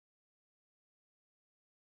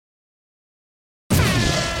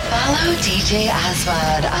Follow DJ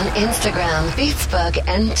Aswad on Instagram, Facebook,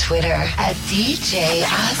 and Twitter at DJ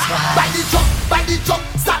Aswad. By the truck,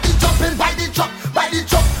 start the jumping, by the truck, by the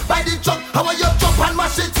truck, by the truck. How are you jump and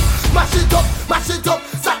mash it up,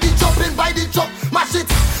 start the jumping, by the truck, mash it,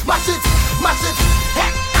 mash it, mash it. Hey.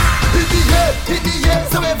 Hit the air,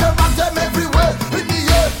 so everyone them everywhere. Hit the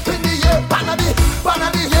air, banana,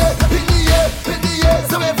 yeah. Hit the air,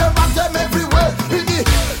 so everyone them everywhere. Hit the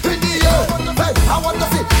air. Hey, I want to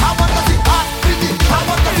see, I want to see,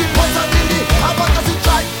 what's up in the, I want to see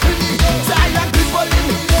try in the, silent people in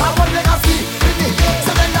the, I want legacy in the,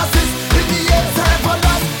 seven assists in the air, seven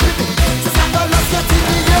lost in the, seven lost get in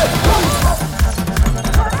the air.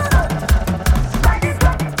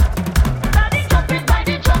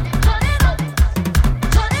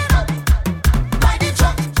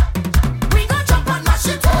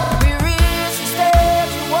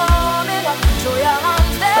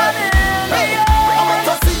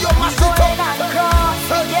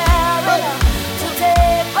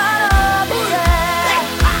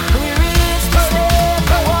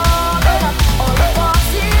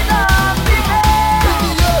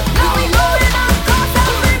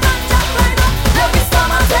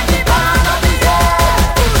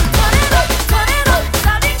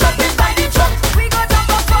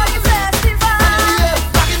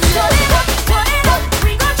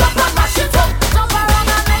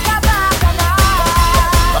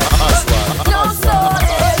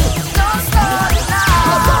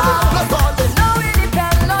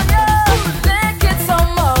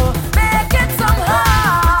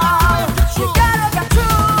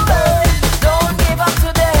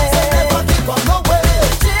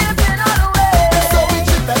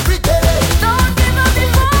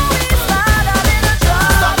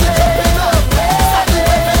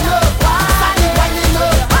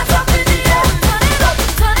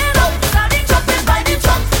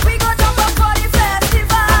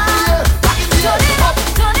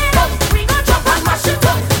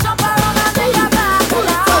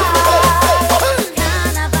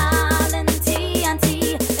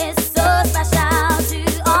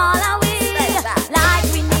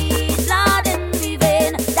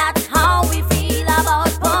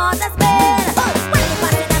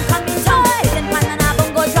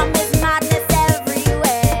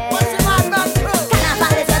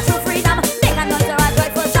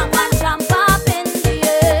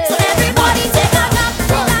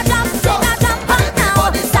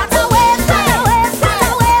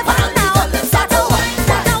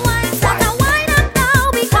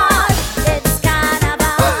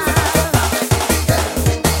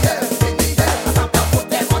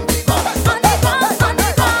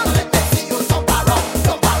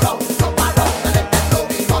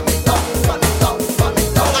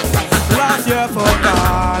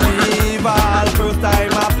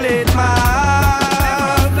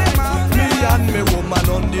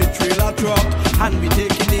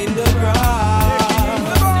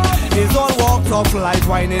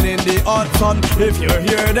 If you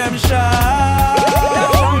hear them shout,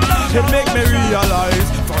 it make me realize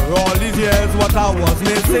for all these years what I was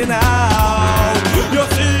missing out. You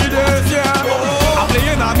see this, yeah, I'm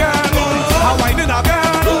playing again, I'm whining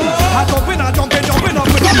again, I'm jumping up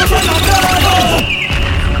with all my friends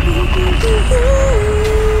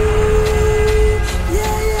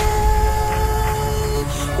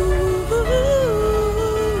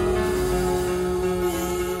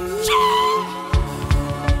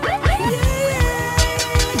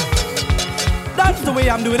the way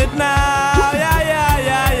I'm doing it now, yeah.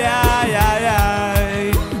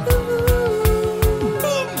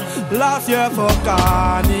 Last year for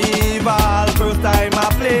Carnival, first time I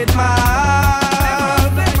played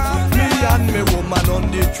man. Me and me woman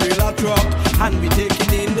on the trailer truck, and we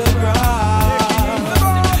taking in the ground.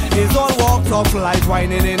 It's all walks of life,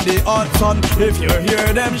 whining in the hot sun. If you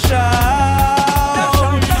hear them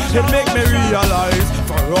shout, it make me realize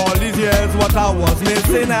for all these years what I was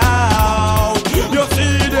missing out. You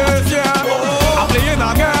see this, yeah, I'm playing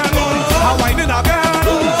again, I'm whining again,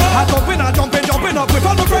 I'm jumping up with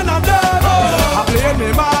all my friends I'm dead. I'm playing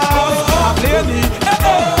me mouse, I'm playing me,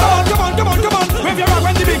 come on, wave your rock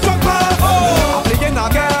when the big truck pass. I'm playing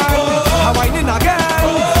again, I'm whining again,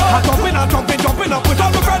 I'm jumping up with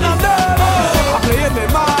all my friends I'm dead. I'm playing me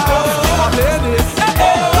mouse, I'm playing me,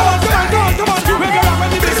 come on, wave your rock when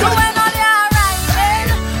the big truck pass.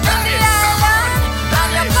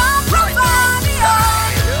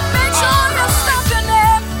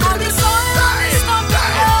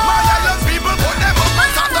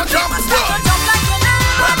 Jump like an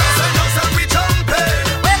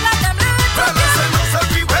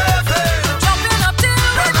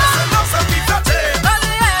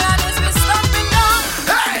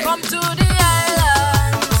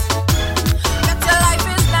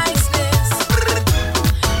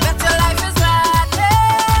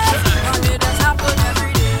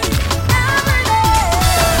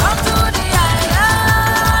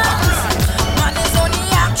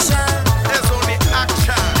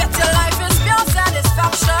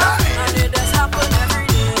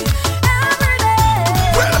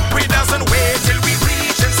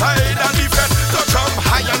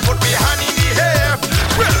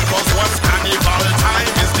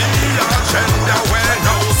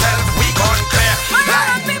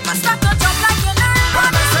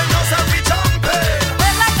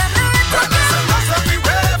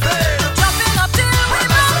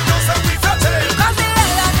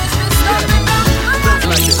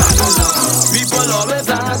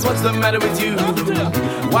what's the matter with you?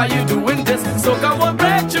 Why you doing this? So come on,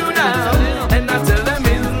 break through now. And I tell them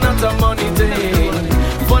it's not a money thing,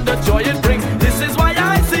 for the joy it brings. This is why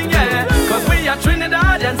I sing, yeah. Cause we are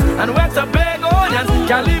Trinidadians and West Bagonians,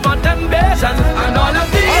 can't leave on temptations. And all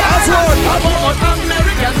of the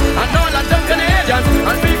Americans and all of them Canadians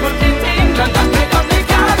and people in England that make up the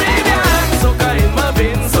Caribbean. Soca in my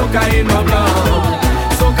veins, soca in my blood,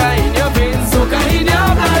 soca in your veins, soca in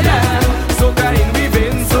your blood, yeah. Soca in we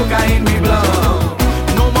veins, soca in we blood.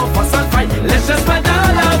 No more fuss and fight, let's just fight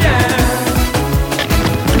all out, yeah.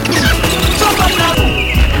 Jump up now,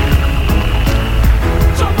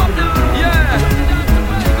 jump up now, yeah.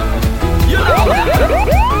 You know,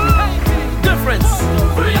 difference,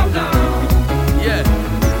 free up now, yeah.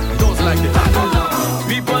 Goes like this.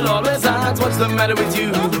 People always ask, what's the matter with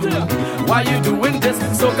you? Why you doing this?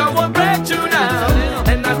 So come on, break through now.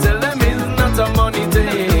 And I tell them it's not a money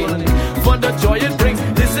thing, for the joy it brings.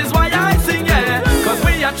 This is why I sing, yeah. Cause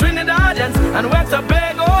we are Trinidadians and West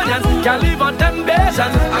Bagonians, can't live on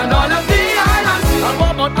temptations. And all of the islands, and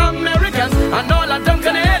about Americans and all of them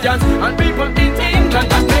Canadians and people in England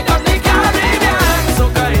that make up the Caribbean.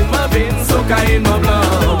 Soca in my veins, soca in my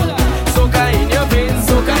blood, soca in your veins,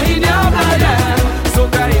 soca in your blood, yeah.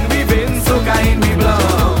 Soca in we veins, soca in we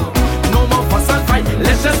blood. No more fuss and fight,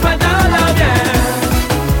 let's just fight all out, yeah.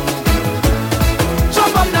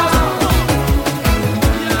 Jump up now,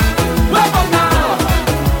 wake up now,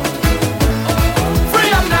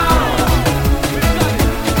 free up now,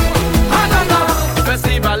 hand up now.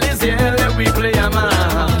 Festival is here, let we play a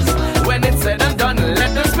mass. When it's said and done,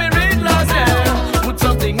 let the spirit lost, yeah. Put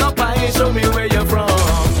something up high, show me where you're from.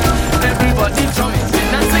 Everybody jump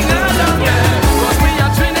in and sing along, yeah. Cause we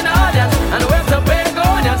are Trinidadians and West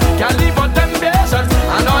Bagonians, can't leave on temptations.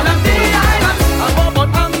 And all of the islands,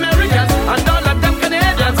 about Americans and all of them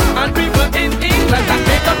Canadians and people in England that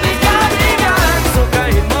make up the Caribbean. Soca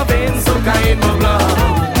in my veins, soca in my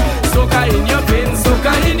blood, soca in your veins,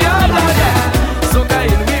 soca in your blood, yeah. Soca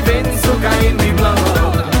in we veins, soca in we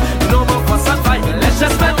blood. No more fuss and fight, let's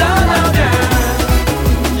just fight all out, yeah.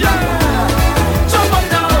 Yeah, jump up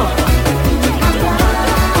now,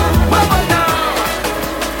 wake up now,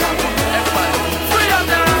 everybody, free up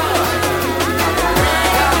now,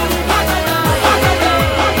 hand up now, hand up now, hand up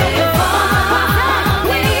now.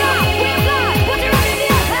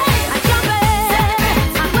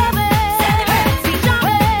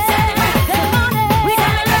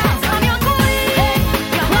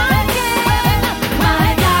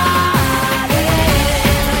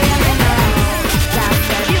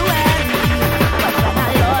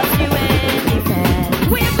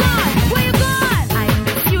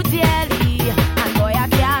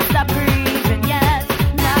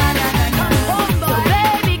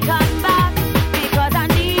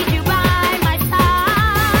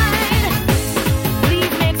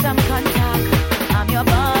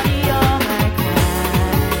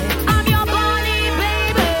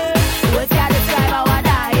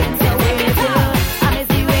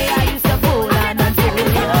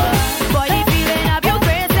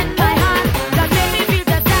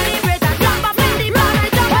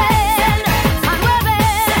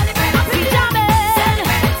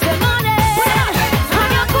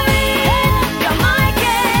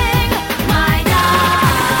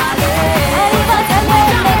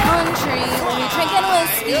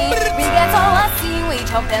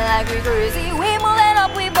 Jumping like we crazy, we moving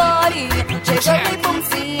up, we body. Check out we boom,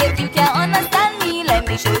 see if you can't understand me. Let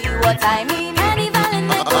me show you what I mean. Carnival in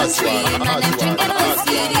the country, and them drinking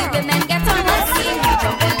whiskey. The women get on the scene. We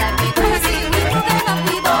jumping like we crazy, we moving up,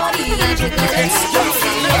 we body. And check out we boom,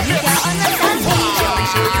 see if you can't understand me. Let me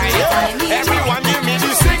show you what I mean. Everyone give me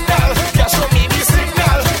the signal, just show me the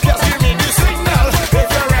signal, just give me the signal.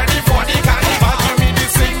 If you're ready for the carnival, give me the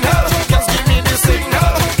signal, just give me the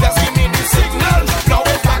signal, just give me the signal. Now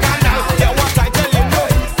it's bacchanal, yeah, what I tell you no.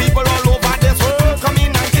 People all over this world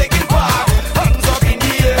coming and taking part. Hands up in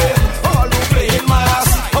the air, all who playing mass.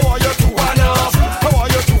 How are you to one up? How are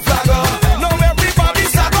you to flag up? No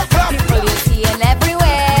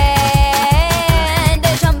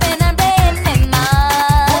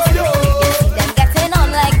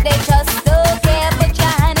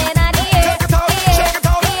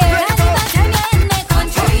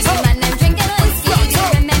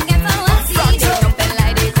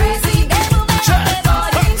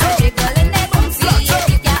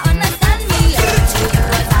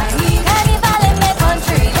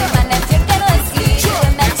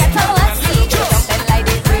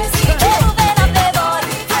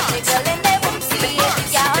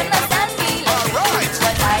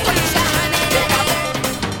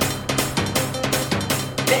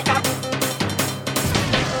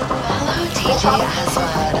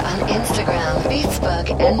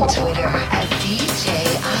and Twitter at DJ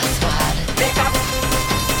Aswad.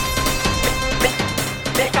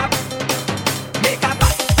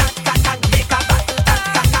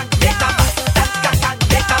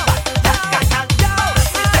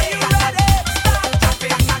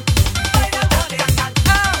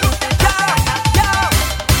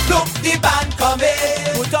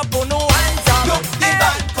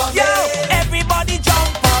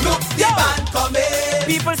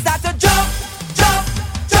 People start to jump, jump,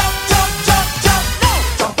 jump, jump, jump,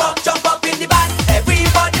 jump. No, jump up in the band.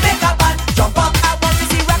 Everybody make a band. Jump up, I want to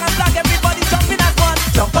see rock and flag. Everybody jumping as one.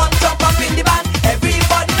 Jump up in the band.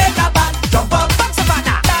 Everybody make a band. Jump up, from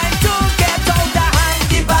Savannah. Time to get out the hand.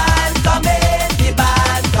 The band coming, the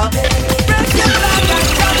band coming. Break your flag and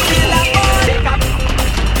jump till the morning.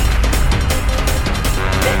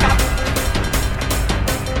 Wake up,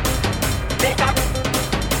 wake up, wake up.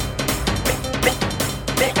 Make up,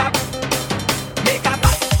 make up, make up,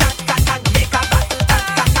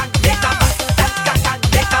 make up,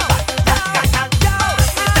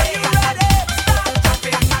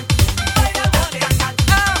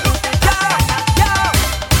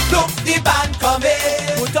 look the band coming.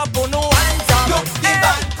 Put up on no hands up. Look the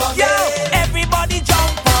band coming. Everybody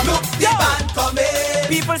jump up. Look the band coming.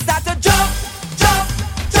 People start to jump, jump,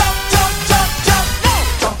 jump, jump, jump,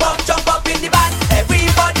 jump. No, jump up in the band.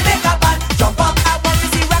 Everybody make a band. Jump up.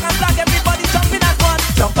 Everybody jumping as one.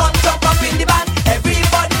 Jump up in the band.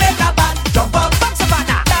 Everybody make a band. Jump up, from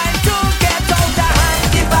Savannah. Time to get out the hand.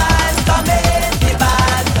 The band coming, the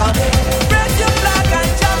band coming. Raise your flag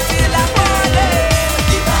and jump till the morning.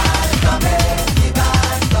 The band coming, the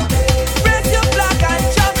band coming. Raise your flag and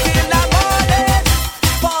jump till the morning.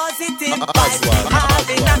 Positive vibes,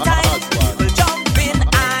 having a time. People jumping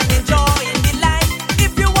and enjoying the life.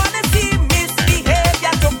 If you wanna see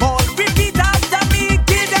misbehavior to fall, repeat after me.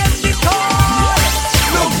 Give them the call.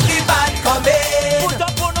 Look the band coming. Put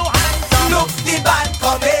up on no hands up. Look the band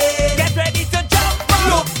coming. Get ready to jump up.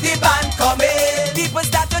 Look the band coming. People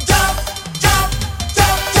start to jump, jump,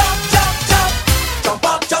 jump, jump, jump, jump.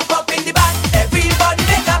 Jump up in the band. Everybody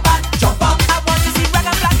make a band. Jump up. I want to see rock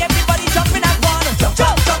and flag. Everybody jumping as one.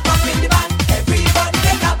 Jump up in the band. Everybody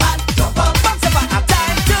make a band. Jump up, from Savannah.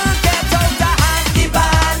 Time to get out the hand. The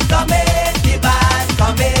band coming, the band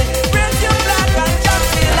coming. Raise your flag and jump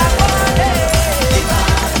till the morning. The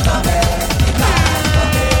band coming, the band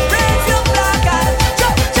coming. Raise your flag and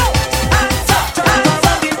jump, jump, hands up, hands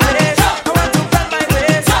up. I want to bend my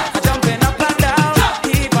waist. Jumping up and down,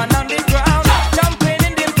 even on the ground. Jumping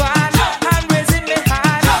in the band and raising my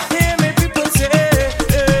hand. Hear me people say,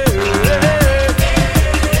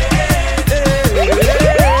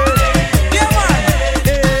 yeah man.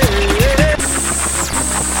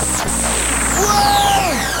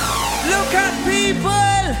 Look at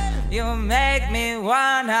people, you make me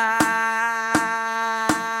wanna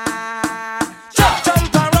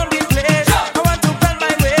jump around the place. I want to bend my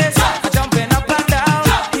waist. Jumping up and down,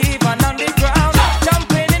 even on the ground.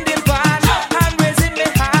 Jumping in the band and raising my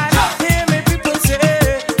hand. Hear me people say,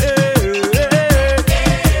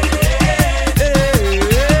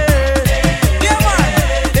 yeah man.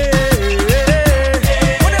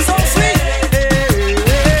 When the song sweet,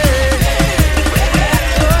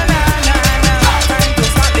 oh na na na. Time to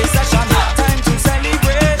start the session. Time to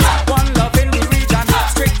celebrate.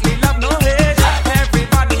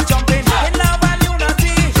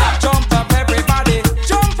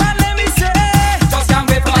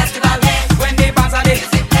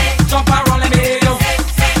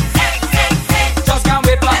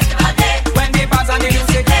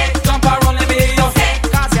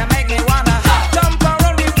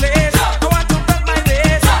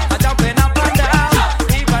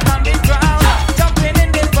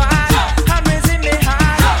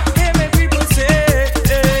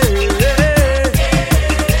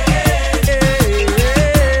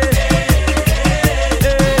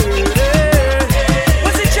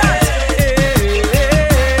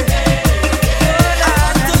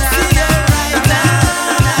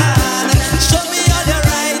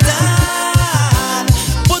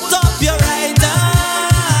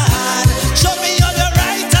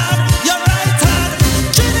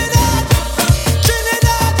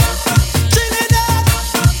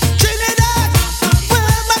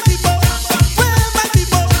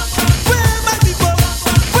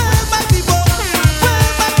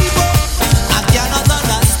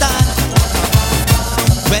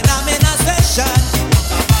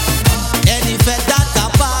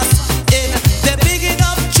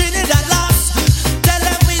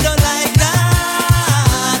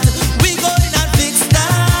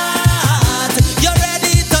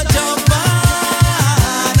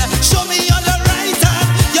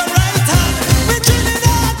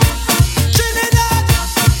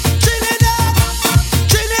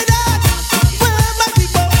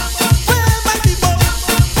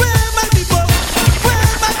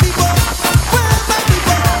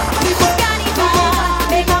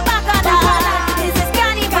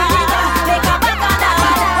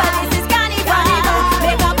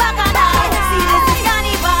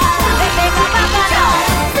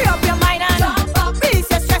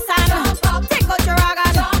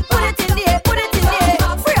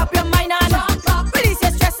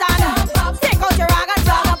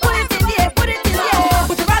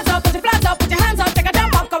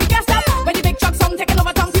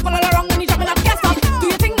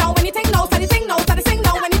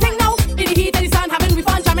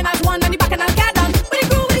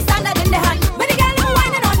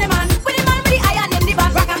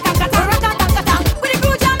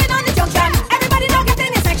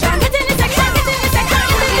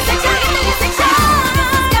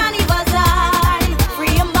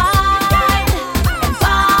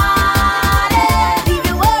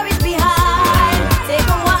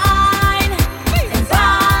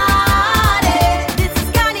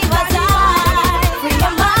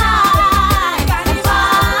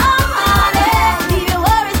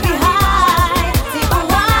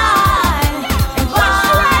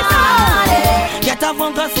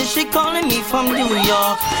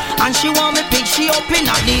 and she want me pick she up in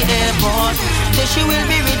at the airport. Say she will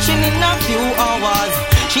be reaching in a few hours.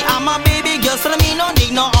 She am my baby girl, so me no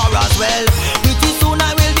need no hours. Well, pretty soon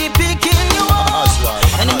I will be picking you up.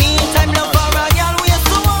 In the meantime, love for a girl we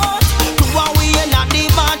so hot. To one we in at the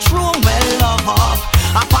bathroom, well love up.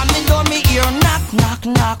 Upon me door me hear knock, knock,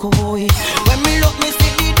 knock, boy. When me look me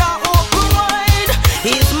see the door open wide.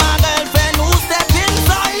 It's my girlfriend who step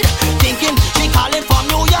inside, thinking she calling from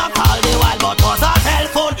New York all the while, but was a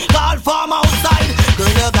telephone call from outside. Girl,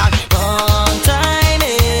 you got one time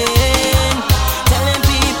in, telling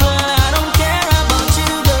people I don't care about you,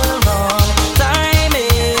 girl. Wrong time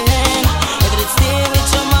in. If it's stay with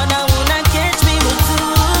your mother, wouldn't catch me with two.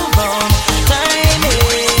 Wrong time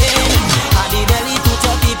in. I the belly to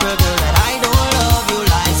tell people, girl, that I don't love you.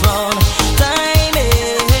 Lies wrong time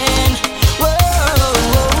in. Whoa,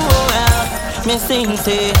 well, me sing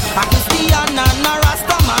say I Christian and a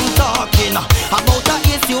Rasta man talking about a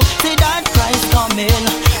issue. Say that Christ coming.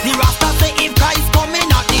 The Rasta say if Christ coming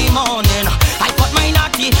at the morning, I cut my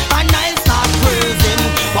natty and I start praising.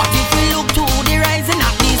 What if we look to the rising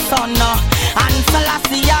of the sun, and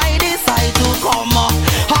Selassie I decide to come,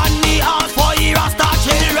 and me ask for the Rasta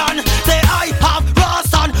children. Say I have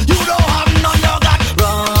Rasta, you don't have none. You got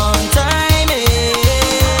wrong time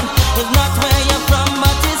in. It's not where you're from,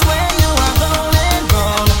 but it's where you are going.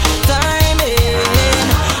 Wrong time in.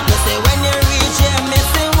 You say when you reach here, me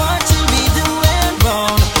say what you be doing.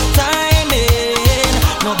 Wrong time in.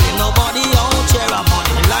 No blame nobody out here about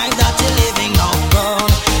the life that you're living now. Wrong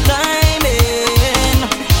time in.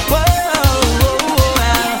 Whoa,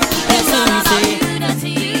 well, listen, say.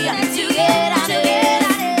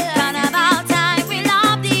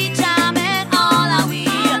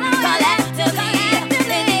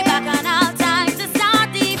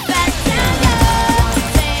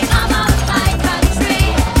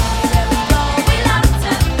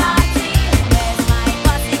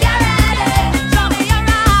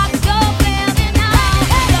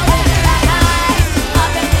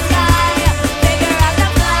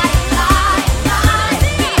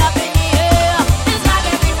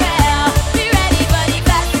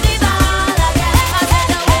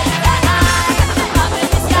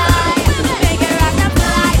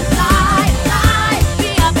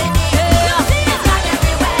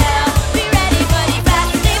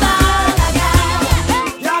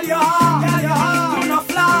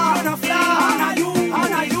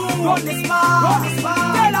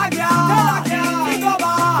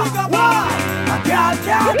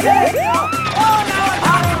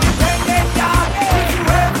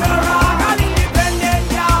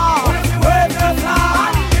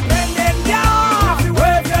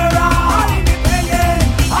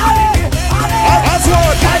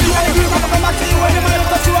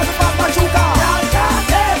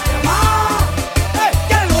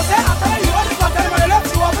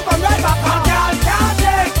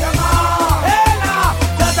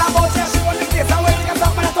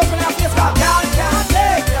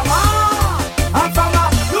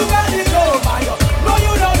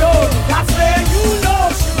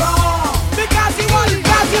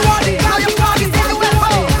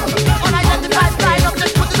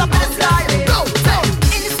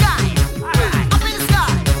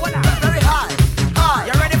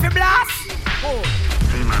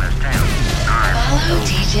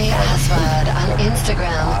 DJ Aswad on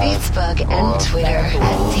Instagram, Facebook, and Twitter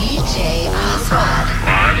at DJ Aswad.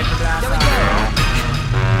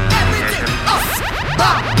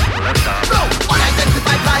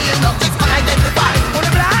 Unidentified flying objects, unidentified.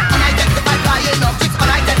 Unidentified flying objects,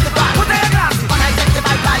 unidentified.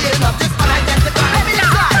 Unidentified flying objects, unidentified.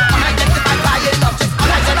 Unidentified flying objects,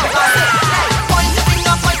 unidentified. Point the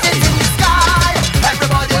finger, point it in the sky.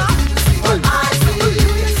 Everybody, see what I see.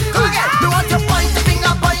 Come again. You want to point the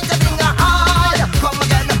finger high. Come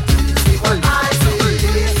again. See what I see.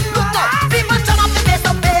 Look now, people turn up the face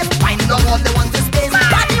of face. Finding out what they want is space.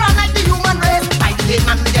 Party around like the human race. Fight the hate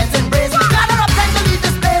man begins embrace. Gather up time to leave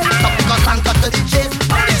this place. Stop the guns and cut to the chase.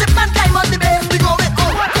 On the ship and climb on the base. We go with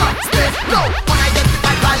space. No,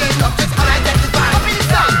 unidentified flying objects, unidentified. Up in the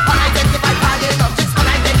sky. Unidentified flying objects,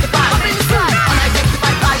 unidentified. Up in the sky.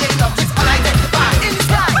 Unidentified flying objects, unidentified. In the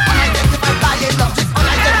sky. Unidentified flying objects,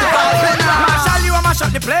 unidentified. Marshall, you a mash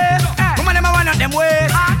up the place. Woman, them a wind up them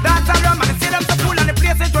ways. Dance around, man, see them so full and the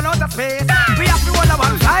place is run out of space. We have to hold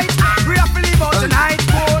one side. We have to leave out tonight.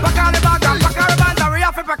 Pack all the bag and pack all the bands and we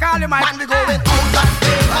have to pack all the mic. Man, we going out of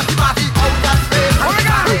space. That's the party out of space. Oh my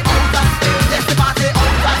God. Out of space. That's the party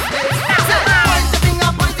out of space. Say, point the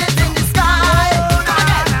finger, point it in the sky. Come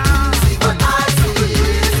again. See what I see.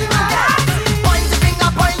 See what I see. Point the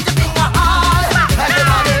finger high.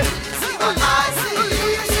 Everybody, see what I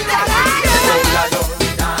see. See what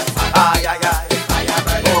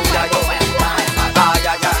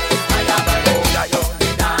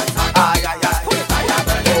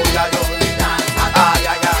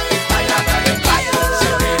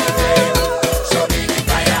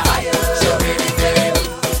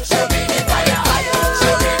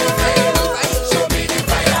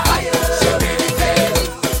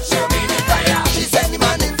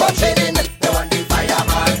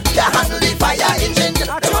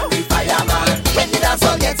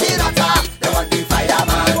plenty rata, they want the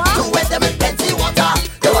fireman. To wet them with plenty water,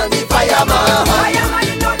 they want the fireman. Fireman,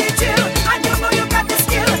 you know the chill, and you know you got the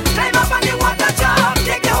skill. Climb up on the water jar,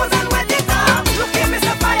 take the hose and wet it up. Look here,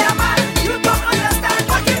 Mr. Fireman, you don't understand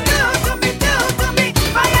what you do to me,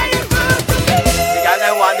 fire you do to me. The girl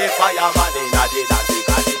them want the fireman in a the dance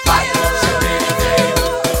because the fire. Show me the flame,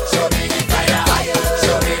 show me the fire.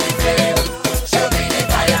 Show me the flame, show me the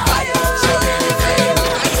fire. Show me the flame,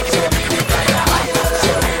 show me the fire.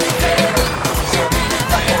 Show me the flame, show me the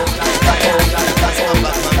fire.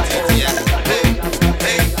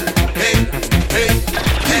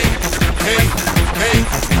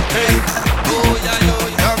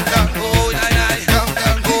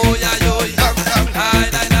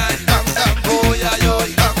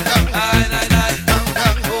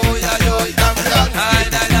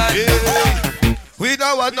 We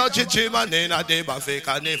don't want no chichi man in a day buffet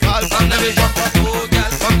carnival. From the way jump up, oh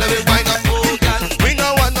girl, from the way wind up, oh girl. We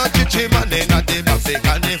don't want no chichi man in a day buffet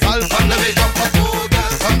carnival. From the way jump up, oh girl,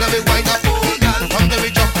 from the way wind up, oh girl, from the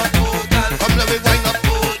way jump up, oh girl, from the way wind up,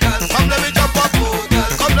 oh girl, from the way jump up, oh girl,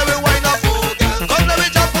 come the way wind up, oh girl, come the way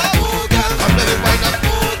jump up, oh girl, come the way wind up,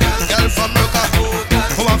 oh girl. Girl from Merca, oh girl,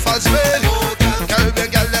 who want fast Spain, oh girl,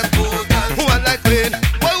 Caribbean girl them, oh girl, who want like Queen.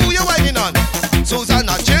 Well, who you whining on?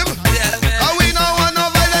 Susanna Jim? Are we now want no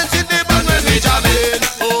violence in the band when we jam in?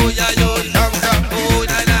 Oh yeah, yo, dum dum, oh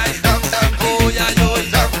nine nine, dum dum, oh yeah, yo,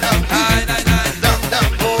 dum dum, nine nine nine, dum dum,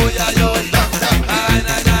 oh yeah, yo, dum dum, nine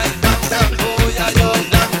nine nine, dum dum, oh yeah, yo,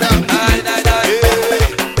 dum dum, nine nine nine.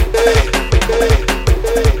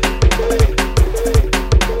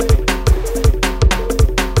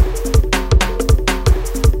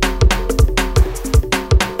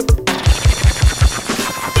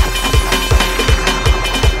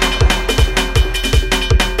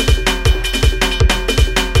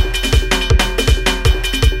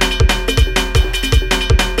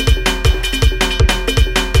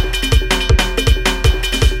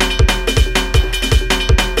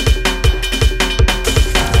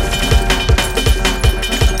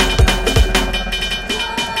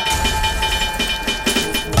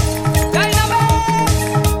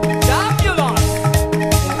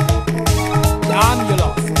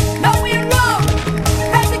 Now we roll,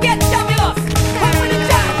 time to get jamulous. Come with the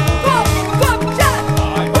jam, come jam.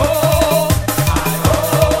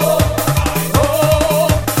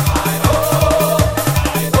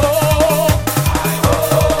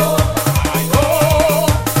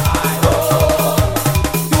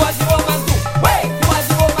 Do as the woman do, wait. Do as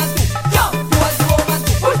the woman do, jump. Do as the woman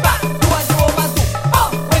do, push back. Do as the woman do,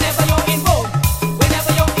 up. Whenever you're in road,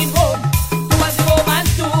 do as the woman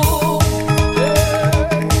do.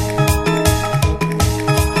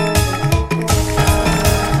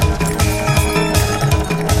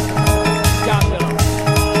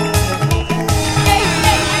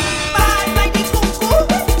 Bad like the cuckoo,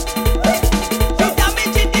 you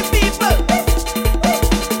damaging the people.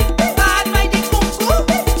 Bad like the cuckoo,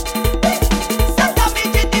 stop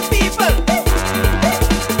damaging the people.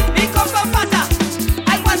 Me come from Fata,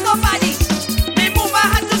 I was nobody. Me mama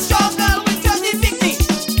had to struggle with just the picnic,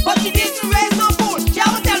 but she didn't raise no fool. She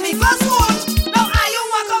would tell me go school. Now I you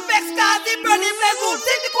want come vex 'cause the burning play good.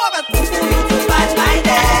 Take the cover. Bad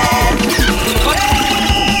minded.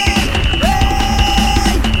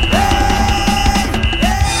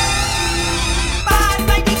 Bad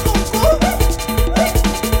like the cuckoo,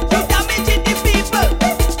 you damaging the people.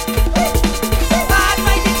 Bad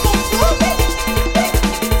like the cuckoo,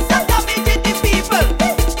 stop damaging the people.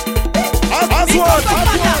 Me come from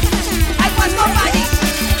Fata, I was nobody.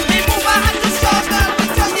 Me mama had to struggle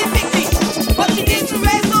with just the picnic, but she didn't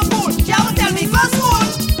raise no fool. She would tell me go school.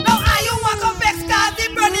 Now I you want come vex 'cause the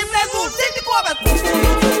burning play good. Take the cover.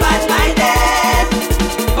 Bad minded,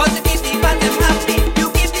 'cause you keep the bad them happy. You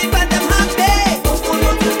keep the bad them happy.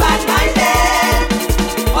 You bad minded,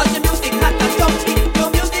 'cause your music had to jumpy. Your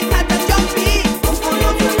music had to jumpy.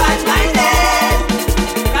 You bad minded,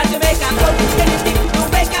 'cause you make a go do anything. You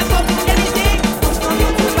make a go do anything.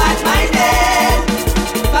 You bad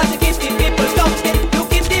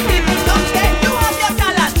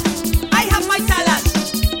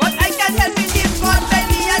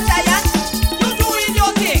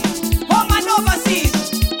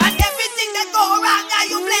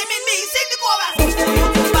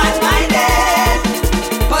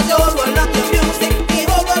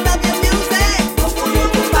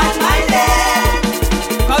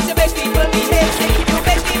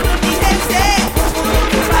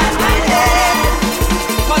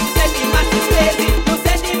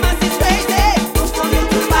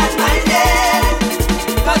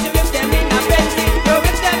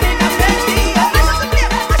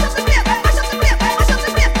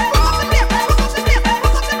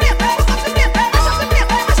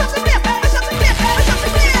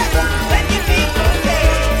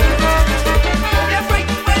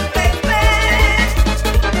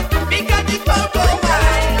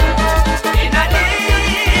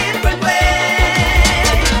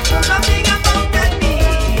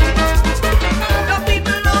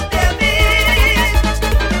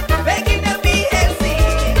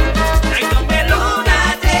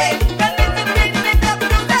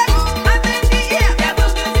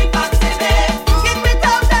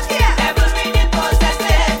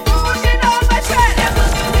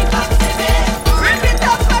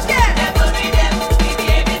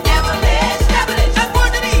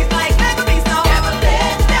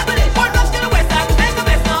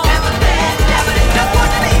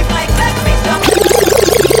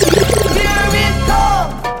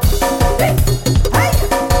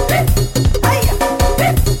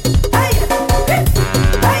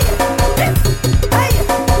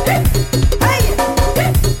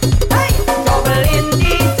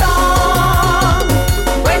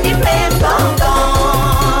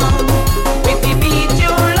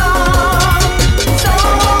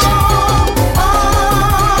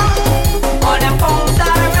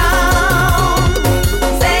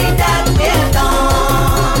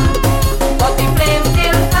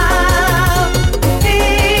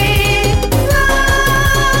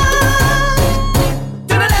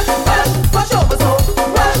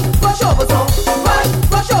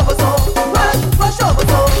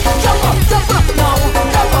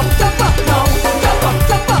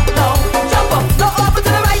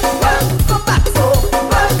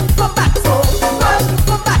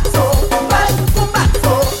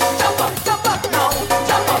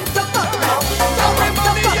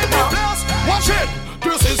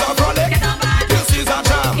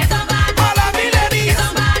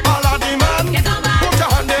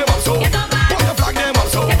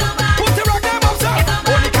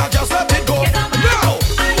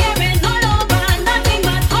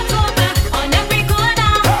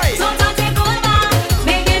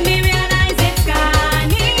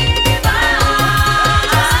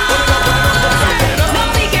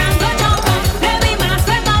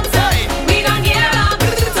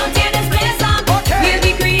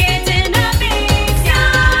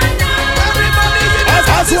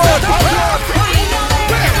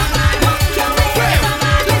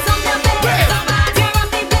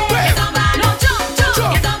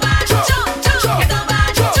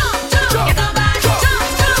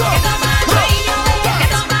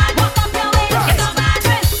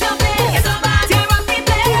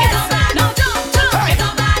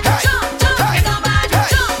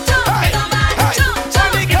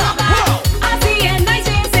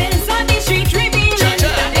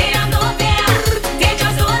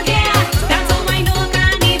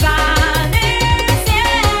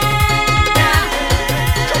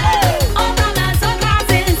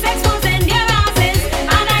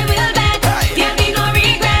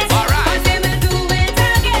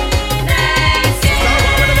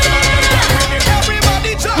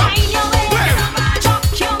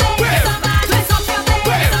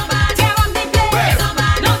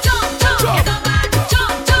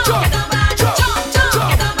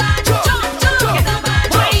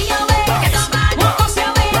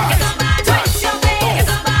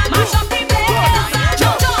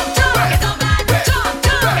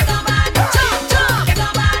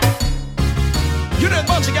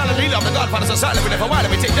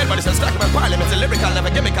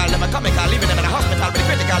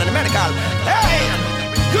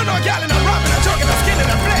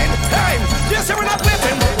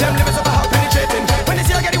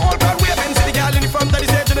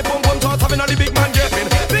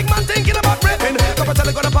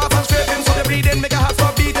speeding, make a house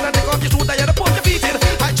for beating, and take off your shoes, and you put your feet in.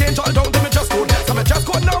 I change all down to me just code, so me just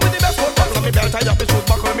code now with the best code. Buckle on me belt, tie up me shoes,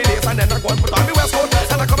 buckle on me lace, and then I go and put on me west coat.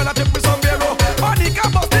 And I come and I tip me some beer row. Monica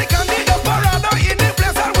Bustic and the Desperado in the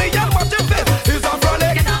place, and we all watch your face. He's a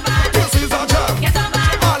frolic, this is a jam.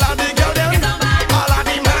 All of the girl them, all of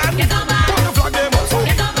the man. Put the flag them up so,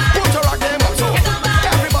 put your rock them up so.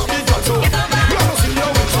 Everybody jump so, let us see your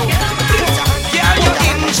win so. Girl, you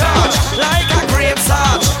in charge, like a grape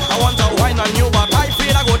sarge. I want to wine on you, but I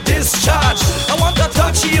feel I go discharge. I want to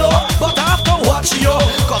touch you, but I have to watch you.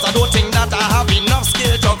 Cause I don't think that I have enough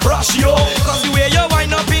skill to crush you. Cause the way you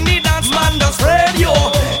wind up in the dance, man, does afraid you.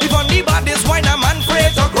 If on the baddest wine, a man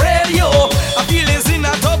afraid to grade you. I feel it's in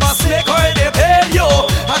a tub of snake oil, they pay you.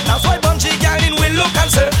 And that's why bunchy gal in will look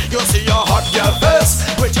and say, you see your hot girl first,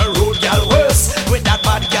 with your rude girl worse, with that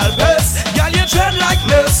bad girl burst. Girl, you tread like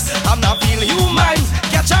this, I'm not feel human.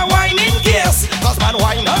 Catch a wine in case, cause man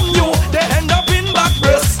wine on you, they end up in back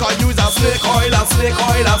breast. Cause use a snake oil, a snake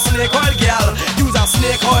oil, a snake oil girl. Use a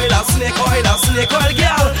snake oil, a snake oil, a snake oil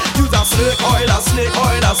girl. Use a snake oil, a snake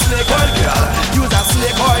oil, a snake oil girl. Use a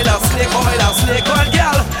snake oil, a snake oil, a snake oil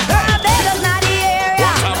girl. Hey! Barbados not the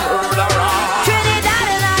area. Trinidad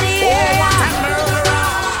is not the area.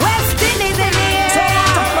 West Indies in the area.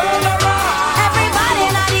 Everybody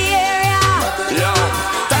not the area. Yo,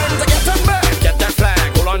 time to get up, man. Get that flag,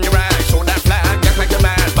 hold on your rag. Show that flag, act like a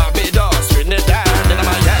man. Barbados, Trinidad, in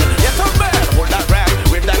my head. Get up, man. Hold that rag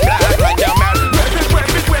with that flag like a man.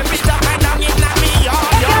 Whip it, that man down in me,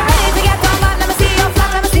 If you're ready to get on back, let me see your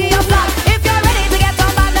flag, let me see your flag. If you're ready to get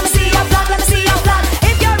on back, let me see your flag, let me see your flag.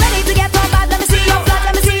 If you're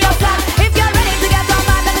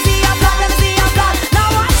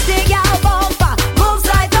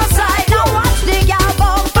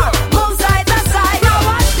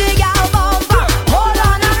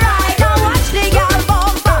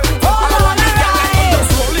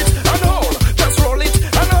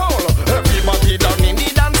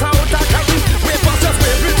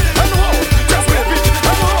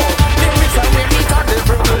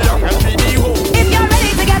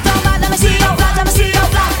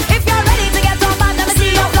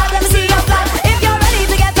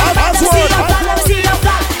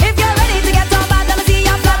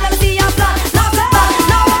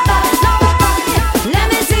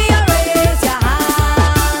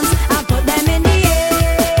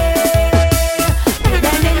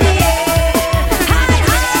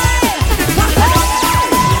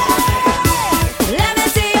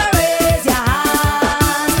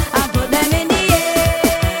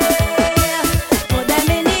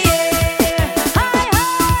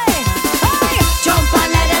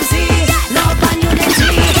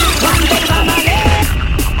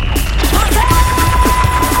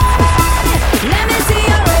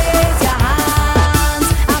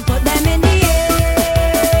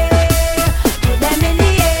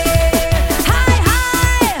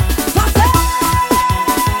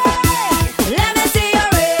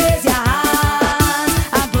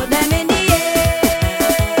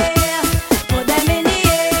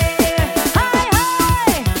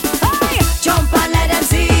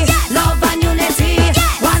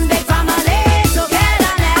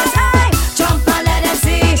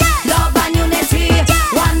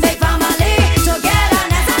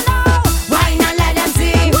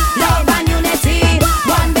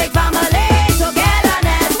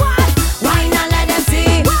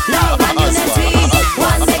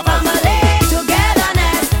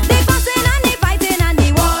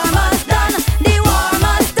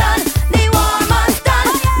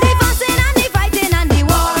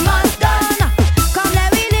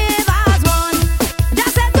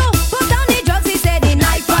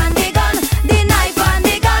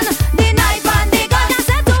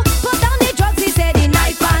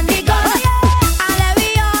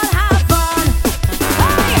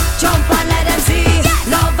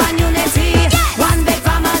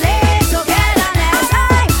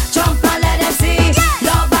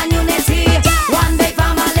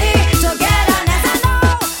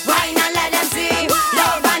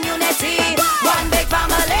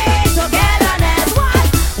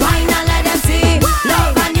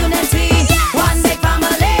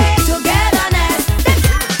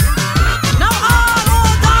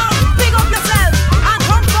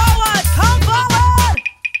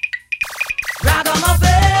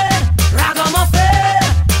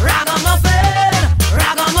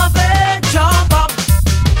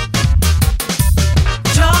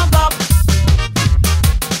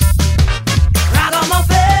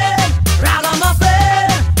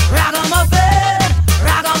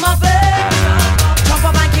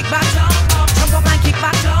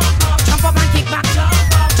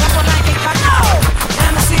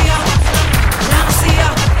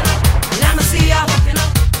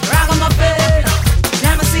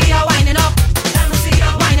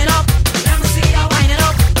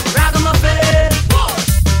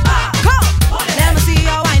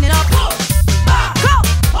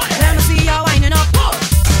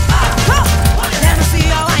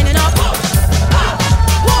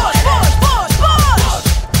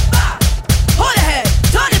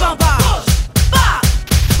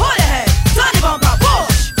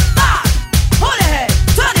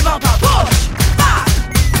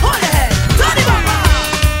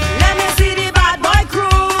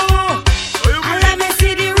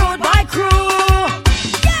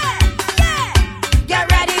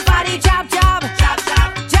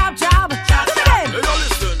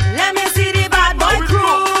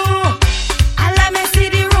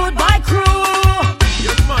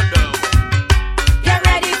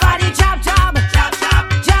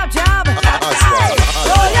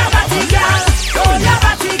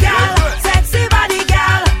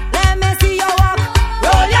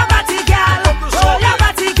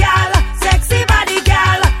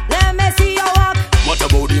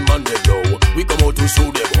on them now. We come out to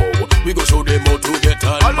show them how. We go show them how to get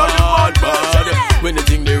on bad, bad. When they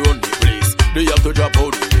think they run the place, they have to drop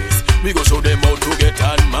out the race. We go show them how to get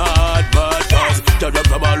on mad, mad. Cause they drop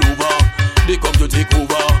from all over. They come to take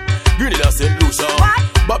over. Grenada, St. Lucia,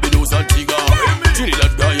 Barbados, Antigua,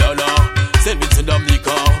 Trinidad, Guyana, St. Vincent,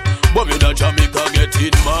 Dominica, Bermuda, Jamaica,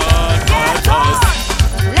 getting mad, mad, mad.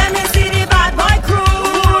 Let me see the bad boy crew,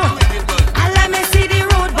 and let me see the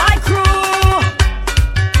rude boy crew.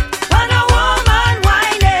 On a woman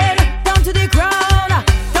whining down to the ground,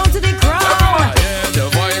 down to the ground. Yeah, the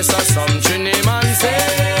voice of some Trini man say,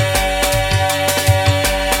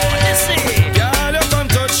 girl, you come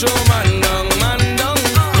touch your man down, man down.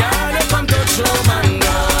 Girl, you come touch your man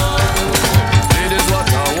down. It is what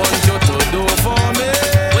I want you to do for me.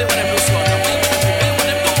 Wait, what them do, Scott? Wait, what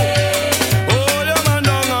them do? Hold your man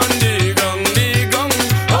down on the ground, the ground.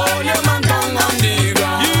 Hold your man down on the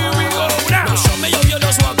ground. Here we go now. Show me how you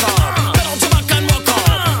just walk on. Get out your back and walk on.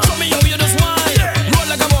 Show me how you just whine. Roll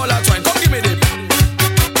like a ball of twine. Come give me the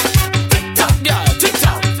tick tock, girl, tick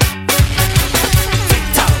tock. Tick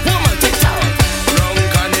tock, woman, tick tock. Round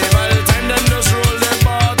carnival time, then just roll the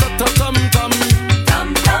bar, tum tum.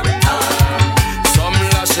 Some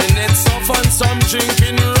lashing it soft and some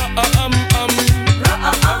drinking rum.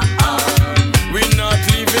 We not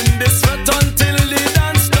leaving this sweat until the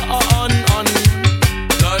dance done.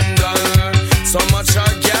 London, so much a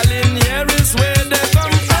gal in here is where they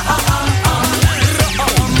come from.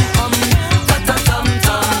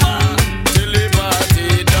 Till the party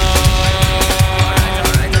done.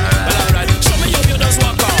 Alright, show me how you just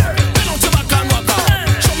walk on. Bend out your back and walk on.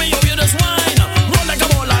 Show me how you just whine. Roll like a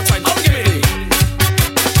ball of twine. Come give me the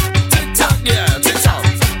tick tock, yeah, tick tock.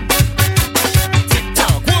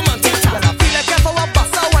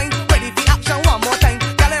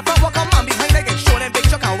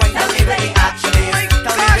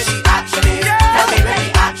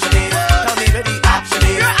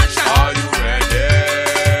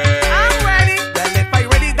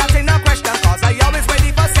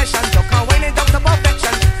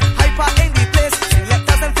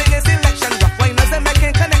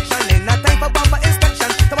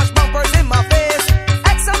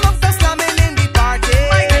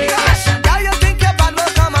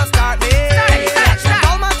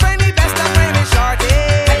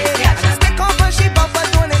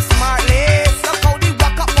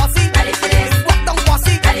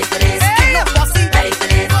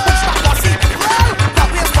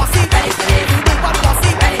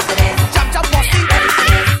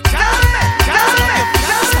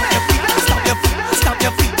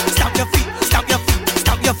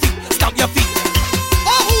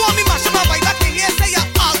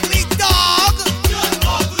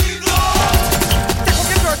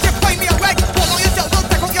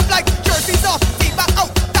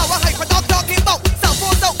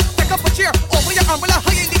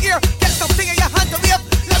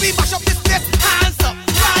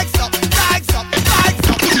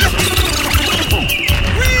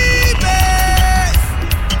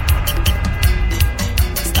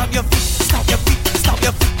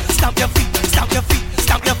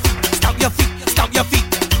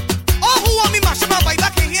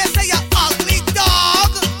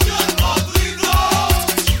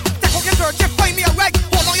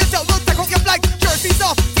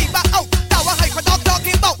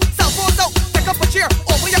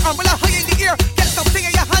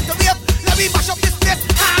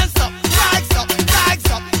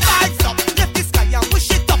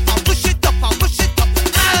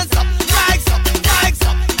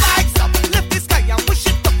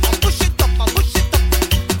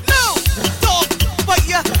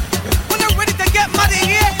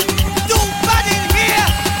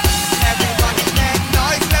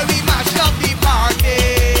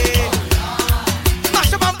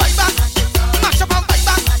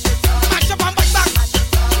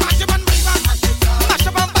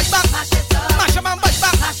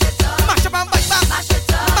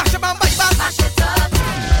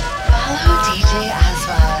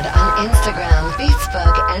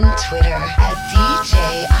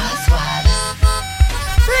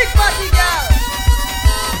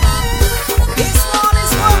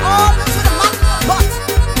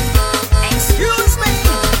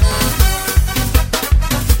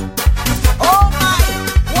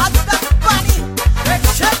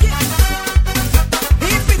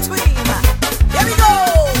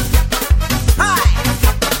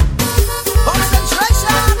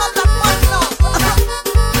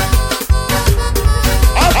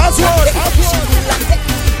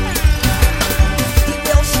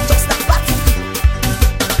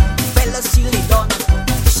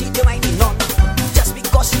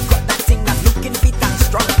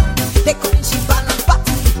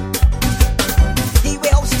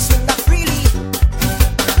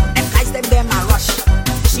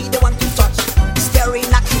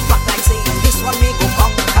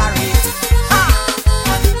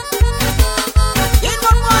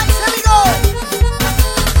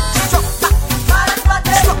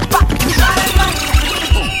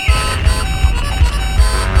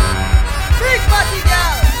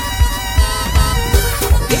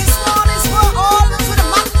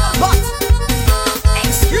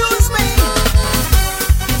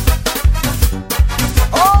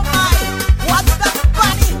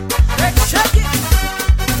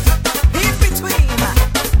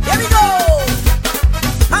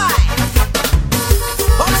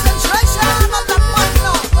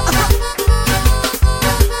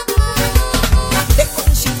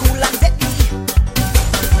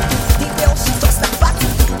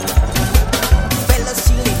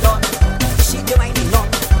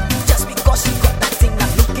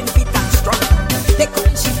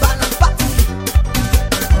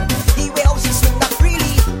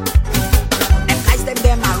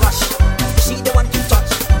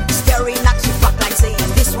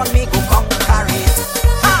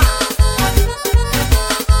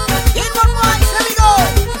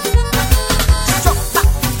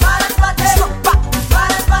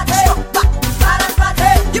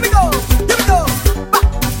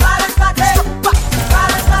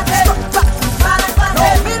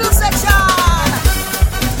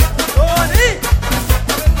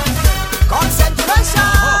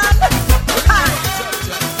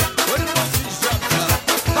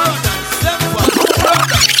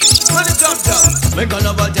 When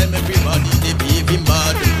carnival time everybody they behaving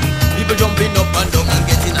bad. People jumping up and down and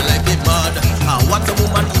getting a like they mad. And what a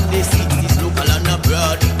woman in the cities, local and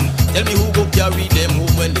abroad. Tell me who go carry them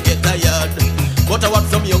home when they get tired. But I want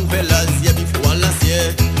some young fellas here before last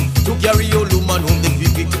year to carry old woman home,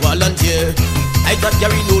 they quick to volunteer. I thought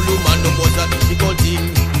carrying old woman no more a difficult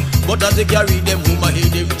thing. But as they carry them home, I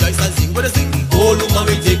hear they rejoice and sing. But they sing, old woman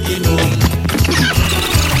we taking home.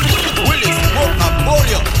 Willis,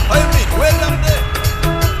 Bolio, I mean, where them there?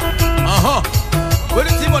 Where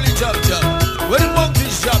the team on the job? Where the monkey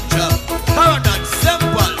job? Paradise,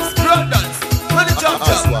 samples, brothers. Where the job?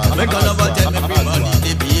 When carnival time everybody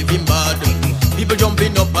they behaving bad. People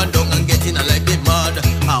jumping up and down and getting a like they mad.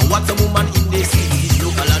 And what's a woman in the city,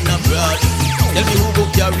 local and abroad? Tell me who go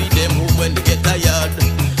carry them home when they get tired.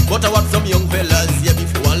 But I want some young fellas here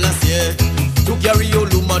before last year to carry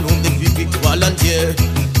old woman home, they quick to volunteer.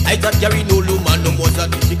 I thought carrying old woman no more a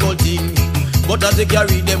difficult thing. But as they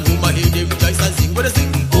carry them home, I hear they rejoice and sing. But they sing,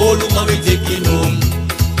 old woman we taking home.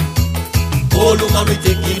 Old woman we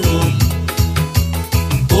taking home.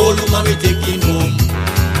 Old woman we taking home.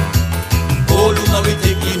 Old woman we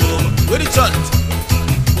taking home. Where the chant?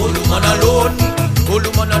 Old woman alone. Old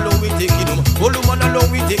woman alone we taking home. Old woman alone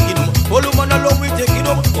we taking home. Old woman alone we taking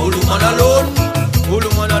home. Old woman alone. Old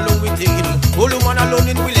woman alone we taking home. Old woman alone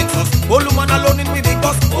in we Lexus. Old woman alone in we big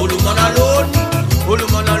bus. Old woman alone. Old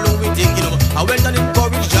woman alone we taking home. I went and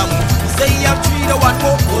encouraged jam. He say he have 3 to 1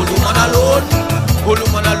 more. Old woman alone. Old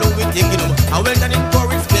woman alone we taking home. I went and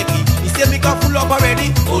encouraged Becky. He say me can full up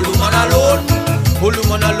already. Old woman alone. Old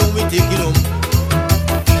woman alone we taking home.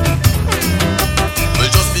 Well,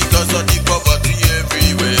 just because of the poverty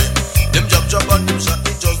everywhere, them job and them shot,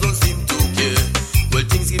 they just don't seem to care. Well,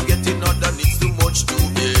 things keep getting hard and it's too much to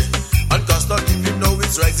bear. And cost of living now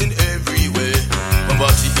is rising everywhere.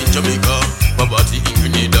 Poverty in Jamaica, poverty in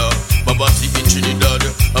Grenada, poverty in Trinidad,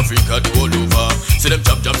 Africa the all over. See them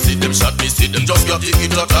job, see them shot, me see them just got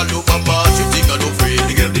ticket out all over. But you think I don't free?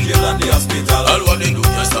 They give the jail and the hospital. All what they do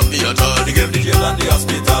can't stop me at all. They give the jail and the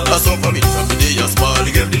hospital. I suffer it from the day I small.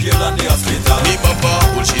 They give the jail and the hospital. Me papa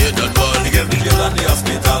bullshit and ball. They give the jail and the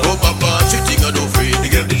hospital. Oh papa, you think I don't free? They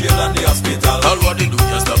give the jail and the hospital. All what they do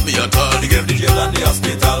can't stop me at all. They give the jail and the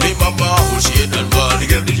hospital. Me papa bullshit and ball. They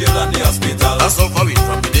give the jail and the hospital. I suffer it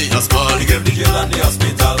from the day I small. They give the jail and the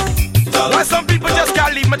hospital. Why some people just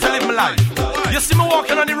can't leave me to live my life? You see me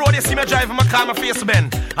walking on the road, you see me driving my car, my face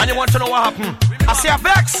bend, and you want to know what happened? I say I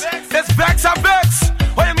vex, it's vex, I vex.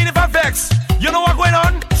 What you mean if I vex? You know what going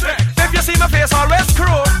on? If you see my face always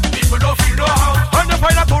crow, people don't feel no how. And you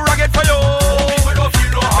find out too rugged for you, people don't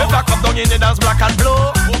feel no how. If I come down in the dance black and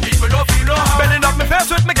blue, people don't feel no how. Bending up my face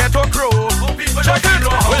with me ghetto crow, people don't feel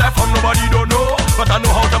no how. Where I from nobody don't know, but I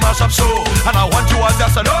know how to mash up so. And I want you all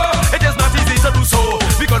just to know, it is not easy to do so.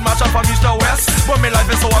 Because match up from east to west, but my life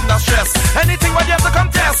is so I'm not stressed. Anything when you have to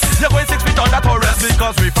contest, you're going 6 feet on that arrest.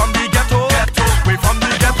 Because we from the ghetto, we from the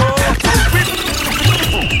ghetto.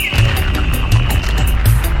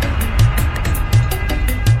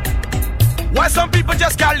 Why some people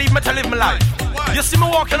just can't leave me to live my life? You see me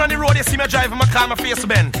walking on the road, you see me driving my car, my face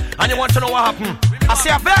bend, and you want to know what happened? I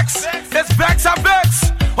say I vex, it's vex, I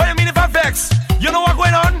vex. What you mean if I vex? You know what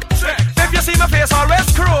going on? If you see my face always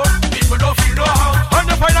crow, people don't feel no how. And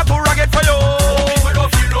you find out too rugged for you, people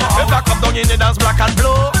don't feel no how. If I come down in the dance black and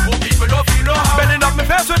blue, people don't feel no how. Bending up my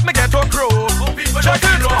face with me ghetto crow, people don't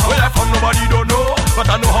feel no how. Where I from nobody don't know, but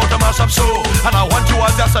I know how to mash up so. And I want you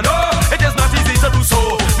all just to know, it is not easy to do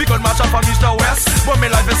so. Because match up from east to west, but my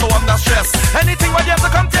life is so I'm not stressed. Anything when you have to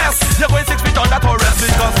contest, you're going 6 feet on that arrest.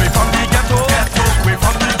 Because we from the ghetto, we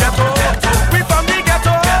from the ghetto, we from the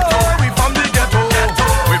ghetto, we from the ghetto,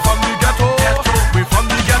 we from the ghetto, we from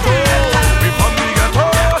the ghetto, we from the ghetto,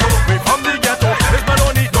 we from the ghetto. It's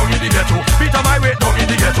Maloney down in the ghetto, Peter my way down in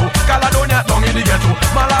the ghetto, Caledonia down in the ghetto,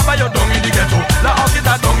 Malaba you down in the ghetto, La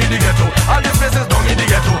Orchida down in the ghetto, all these places down in the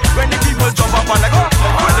ghetto. When the people jump up and like oh,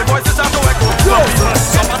 when the voices start to echo,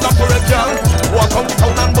 some of them for a girl, walk on the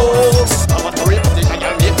town and boast. I want to rape the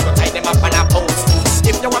girl, we go tie them up on a post.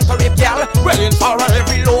 If you want to rape girl, well in for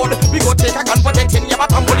every load, we go take a gun protecting your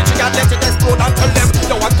bottom, pull it together, let it explode and tell them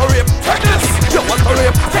you want to rape, take this. You want to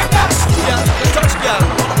rape, take that. Yeah, you touch girl,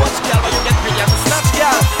 watch girl, but you get free, you snatch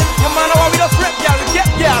girl. Your man, how we just rape girl, we get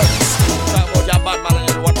girl. Talk about your bad man and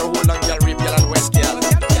you want to hold on girl, rape girl and west girl.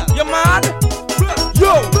 You mad?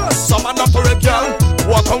 Yo, some man not to rape girl,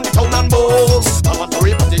 walk on the town and boast. I want to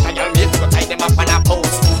rape the girl, make you go tie them up on a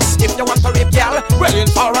post. If you want to rape girl, well in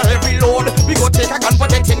for every load, we go take a gun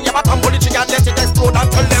protecting your bottom, pull it together, let it explode and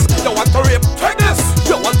tell them you want to rape, take this.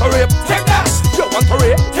 You want to rape, take that. You want to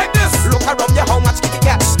rape, take this. Look around you how much you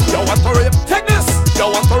get. You want to rape, take this. You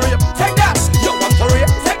want to rape, take that. You want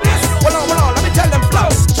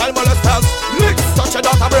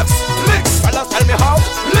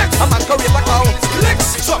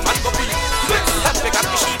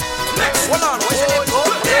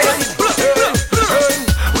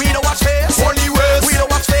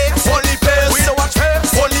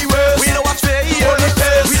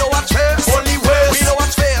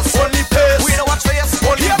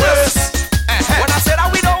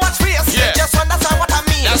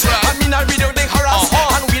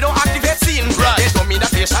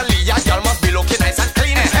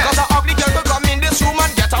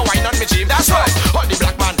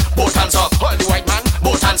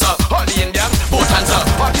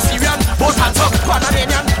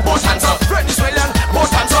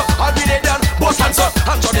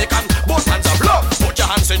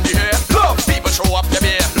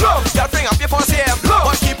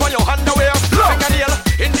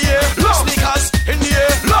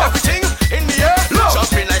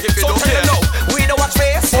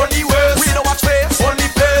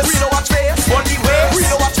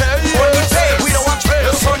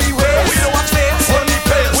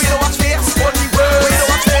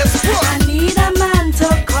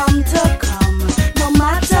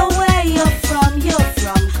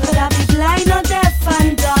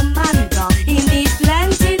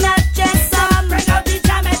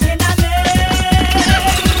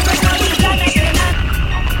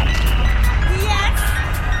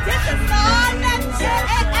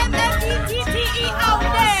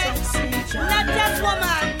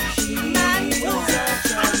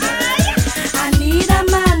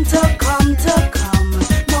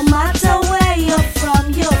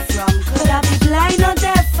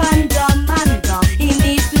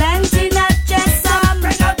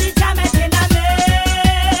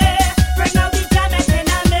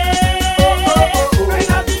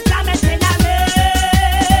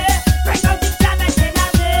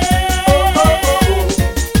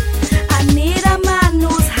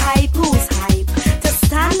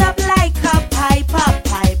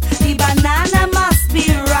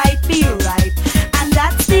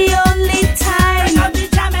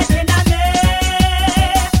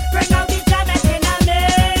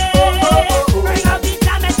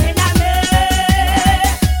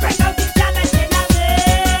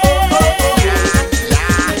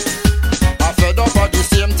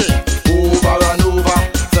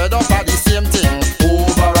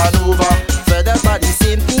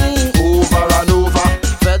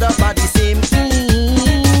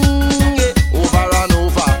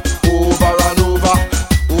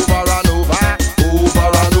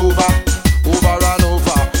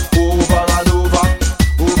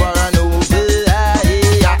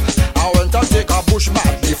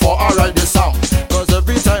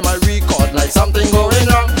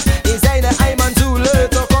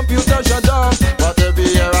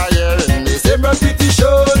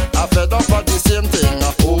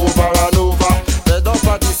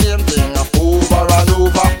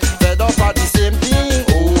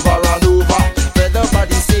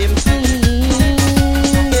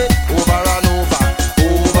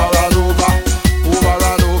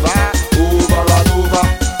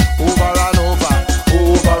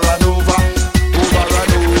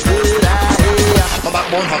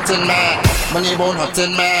bone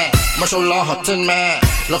hurting me, my shoulder hurting me.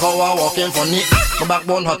 Look how I walking funny, my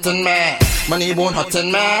backbone hurting me. My knee bone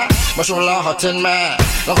hurting me, my shoulder hurting me.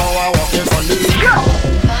 Look how I walking funny.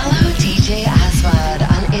 Follow DJ Aswad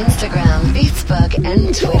on Instagram, Facebook, and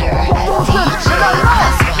Twitter at DJ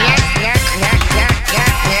Aswad.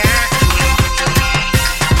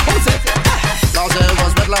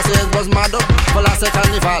 Last year was mad up, for last year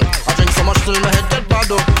carnival. I drink so much till my head get bad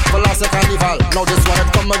up, for last year carnival. Now this one had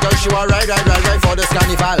come a girl, she was right for this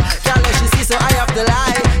carnival. Can't let she see so I have to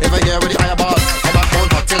lie. If I hear with the higher ball, my backbone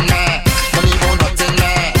hurting me, my knee bone hurting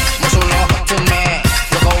me, my shoulder hurting me.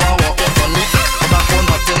 Look how I walking funny, my backbone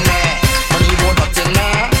hurting me, my knee bone hurting me,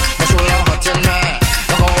 my shoulder hurting me.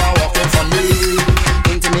 Look how I walking funny.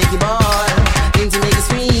 Thing to make you ball, thing to make you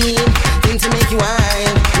scream, thing to make you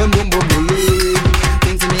whine, boom boom boom boom.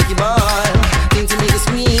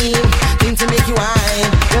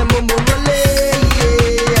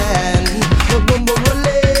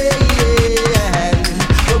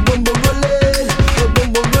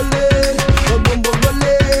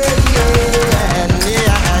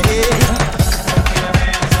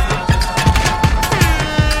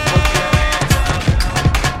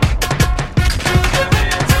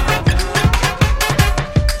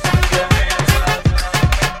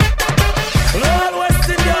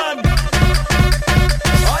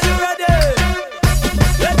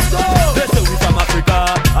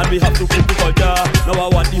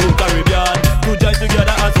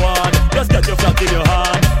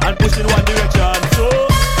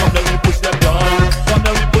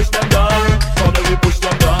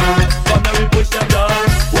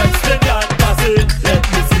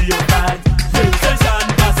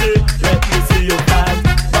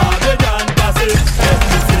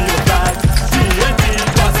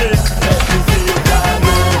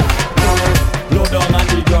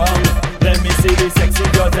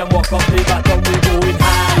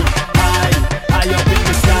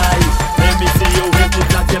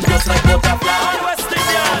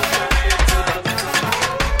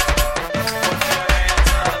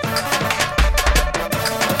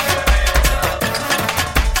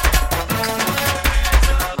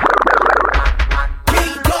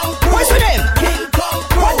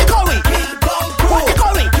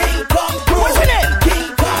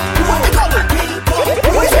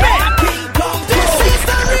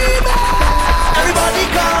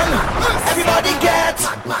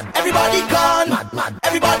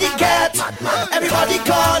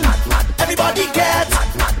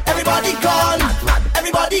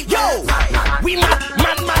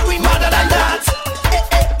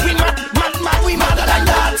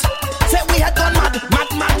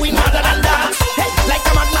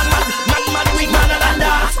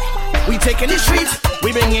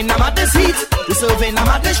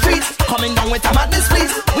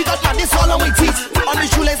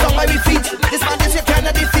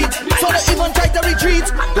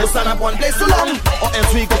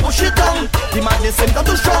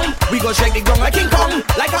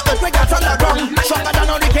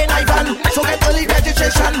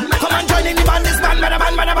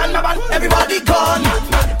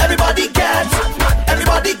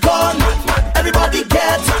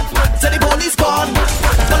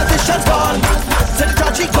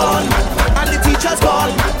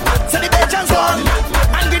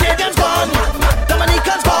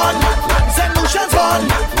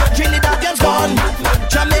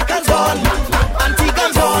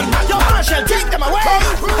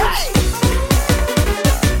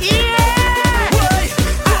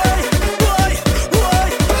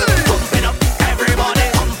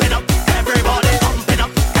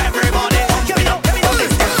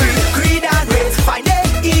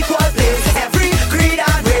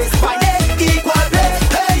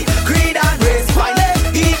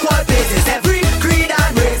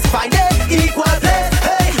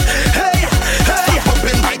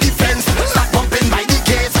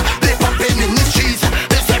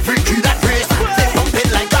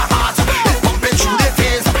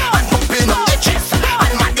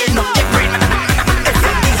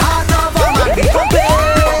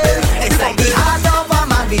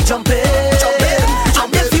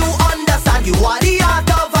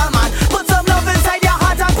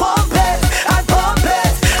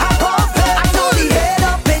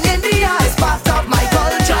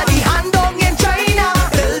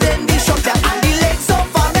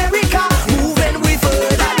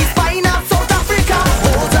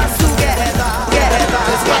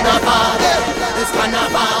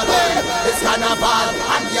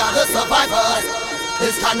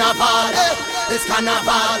 carnival, it's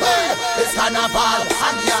carnival, it's carnival,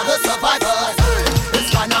 and we are the survivors. It's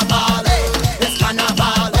carnival, it's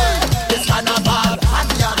carnival, it's carnival.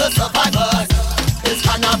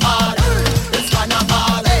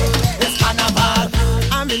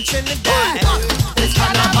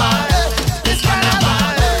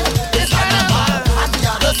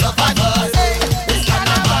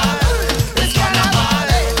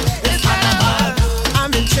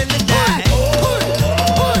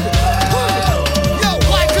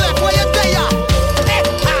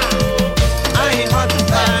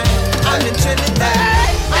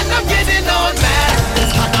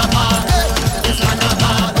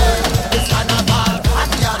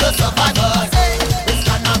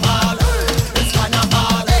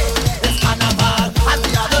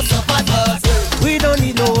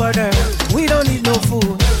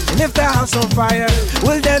 lift the house on fire.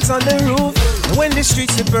 We'll dance on the roof. And when the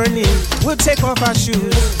streets are burning, we'll take off our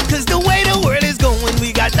shoes. Cause the way the world is going,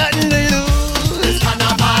 we got nothing to lose. It's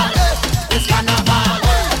carnival, it's carnival,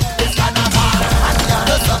 it's carnival. And the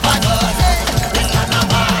other survivors. It's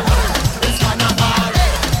carnival, it's carnival,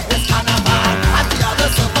 it's carnival. And the other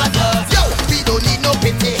survivors. Yo, we don't need no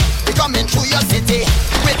pity. We coming through your city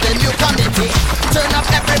with the new committee. Turn up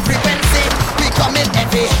every frequency. We coming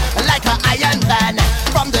heavy like an iron man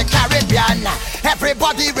from the Caribbean.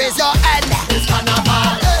 Everybody raise your hand. It's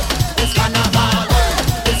carnival, it's carnival,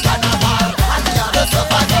 it's carnival. And the other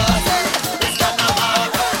survivors. It's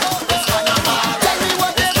carnival, it's carnival. Tell me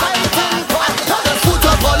what they're fighting for. Put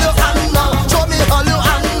up all your hand now. Show me all your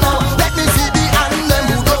hand now. Let me see the hand them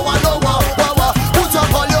who don't want no war. Put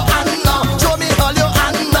up all your hand now. Show me all your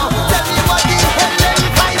hand now. Tell me what the hell they're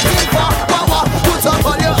fighting for. Put up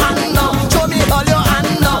all your hand now. Show me all your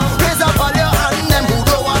hand now. Raise up all your hand them who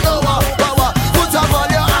don't want no war. Put up all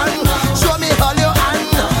your hand. Show me all your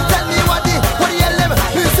hand. Tell me what the hell them.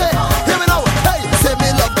 You say, hear me now. Hey, say me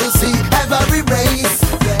love to see every race,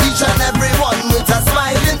 each and every one with a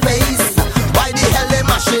smiling face. Why the hell they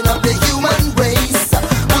mashing up the human race?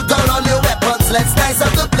 Put down all your weapons, let's nice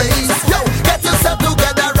up the place. Yo, get yourself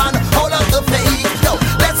together and hold up the faith. Yo,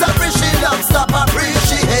 let's appreciate love, stop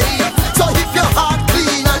appreciate. So if your heart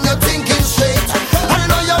clean and you're thinking straight, I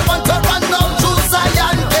know you want to run down to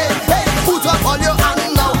Zion Gate. Hey, put up all your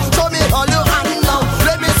hand now, show me all your hand now.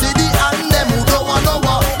 Let me see the hand them who don't want no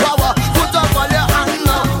war. Put up all your hand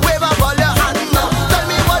now, wave up all your hand now. Tell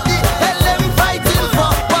me what the hell them fighting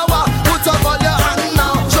for. Put up all your hand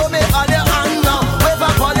now, show me all your hand now. Wave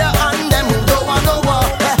up all your hand them who don't want no war.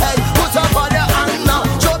 Hey, put up all your hand now,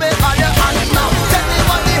 show me all your hand now. Tell me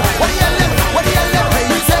what the hell them. Hey,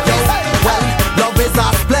 you say, well, love is a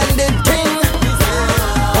splendid thing.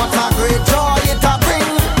 What a great joy it a bring.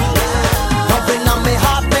 Loving on me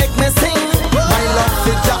heart make me sing. My love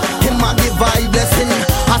for Jah, him a give I blessing.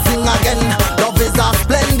 I sing again, love is a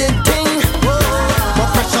splendid thing. More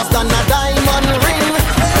precious than a diamond ring.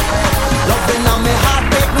 Loving on me heart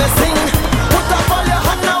make me sing. Put up all your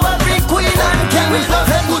hand now, every queen and king.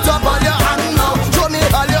 Hey, put up all your hand now, show me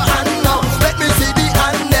all your hand now. Let me see the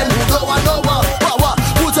hand them who don't want no war.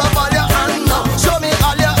 Put up all your hand now, show me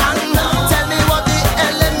all your hand now. Tell me what the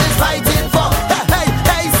hell them is fighting for. Hey,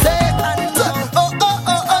 say oh.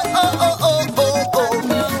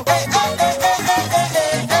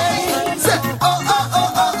 Hey. Say oh.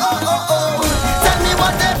 Tell me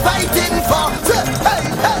what they're fighting for. Say,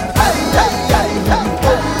 hey.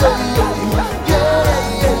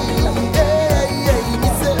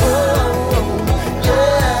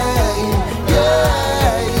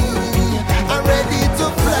 I'm ready to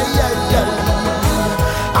fly.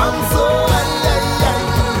 I'm so alive.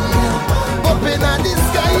 Up in the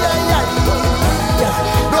sky.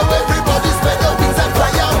 Now everybody spread your wings and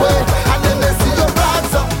fly away. And then they see your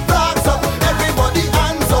flags up. Everybody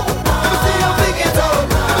hands up. Let me see you bring it up.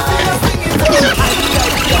 Let me see you sing it up.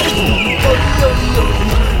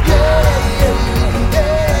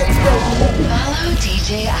 Follow DJ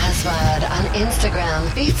Aswad on Instagram,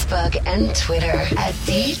 Facebook, and Twitter at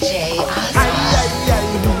DJ Aswad.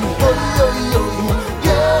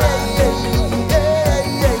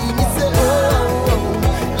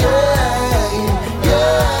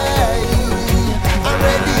 I'm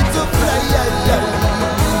ready to fly.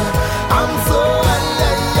 I'm so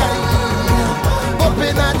alive. Up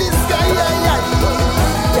in the sky.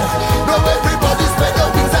 Now everybody spread your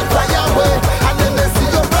wings and fly away. And then they see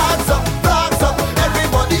your flags up.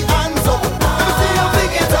 Everybody hands up. Let me see you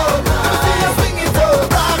bring it up. Let me see you swing it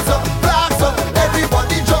up. Flags up.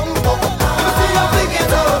 Everybody jump up. Let me see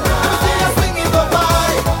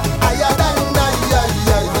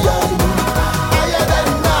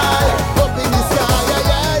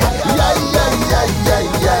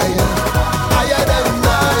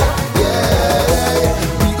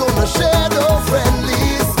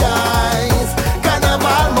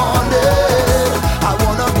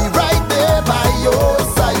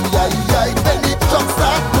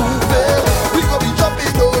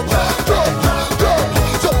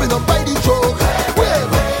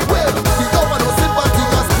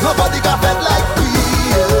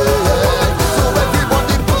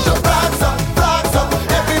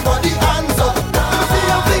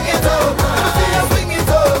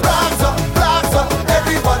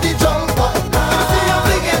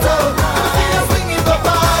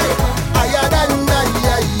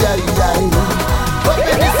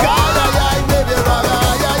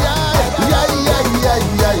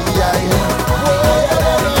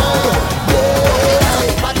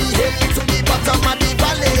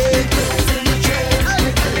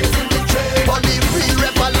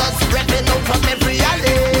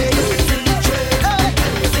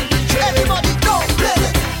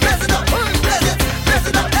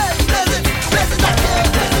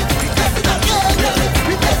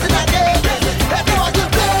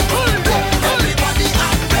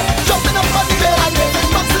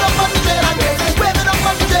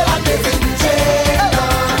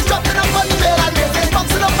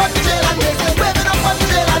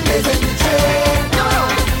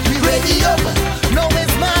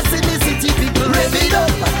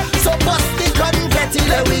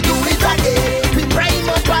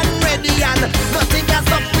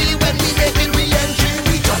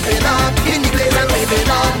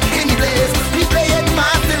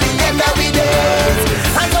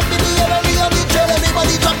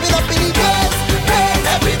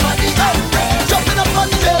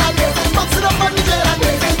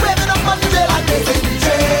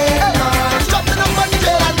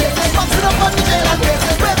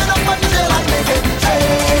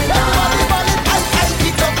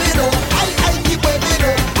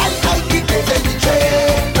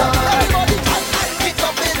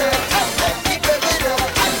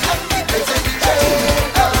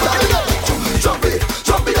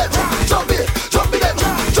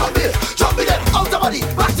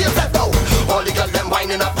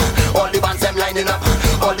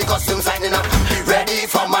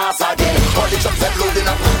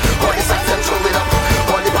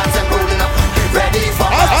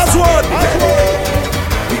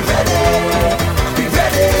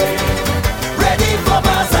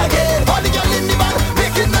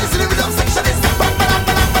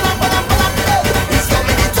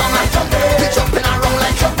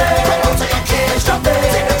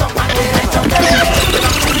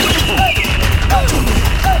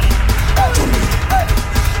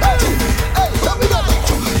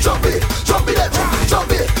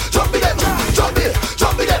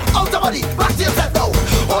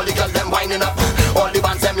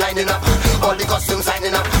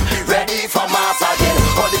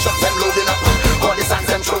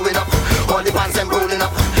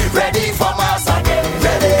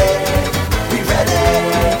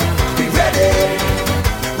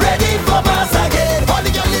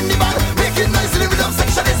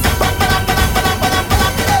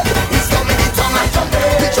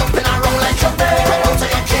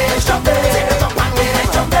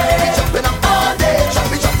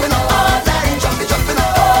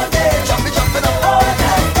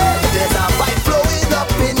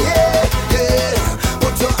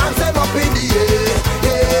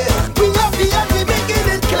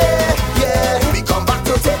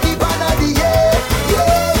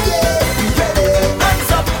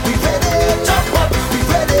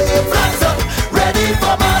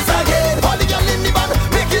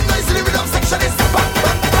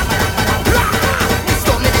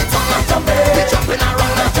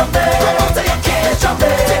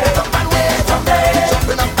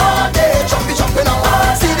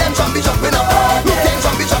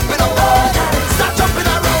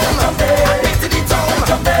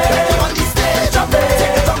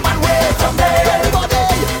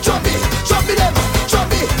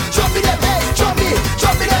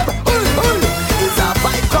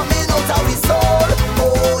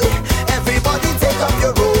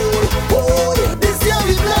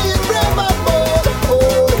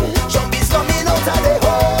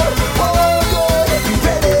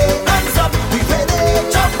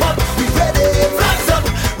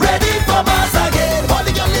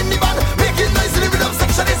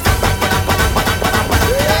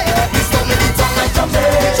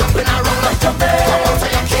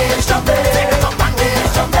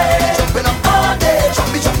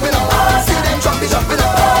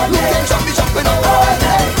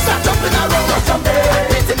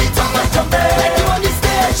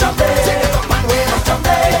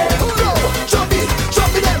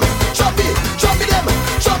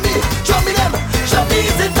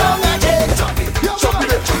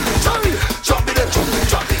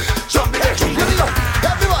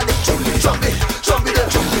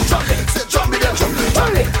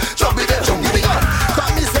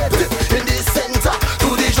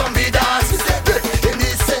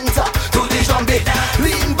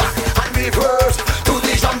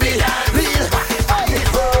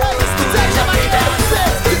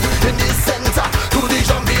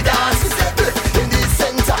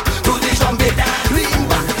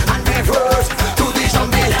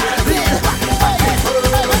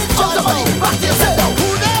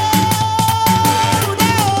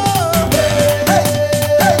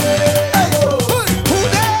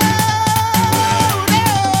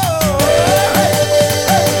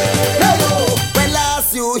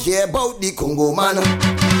hear about the Congo man?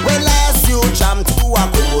 When last you jam to a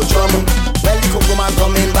Congo drum? Well, the Congo man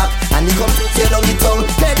coming back and he come to tear down the tongue.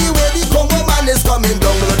 Tell the way the Congo man is coming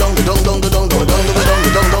down, down, down, down, down, down, down,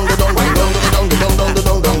 down, down,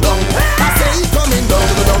 down, down, down. I say he coming down,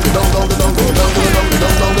 down, down, down, down, down, down.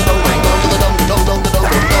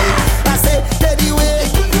 I say tell the way,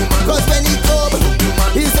 'cause when he come,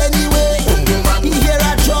 he's anyway. He hear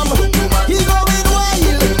a drum, he going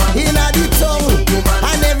wild in a the tongue,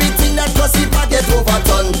 and everything that cause he get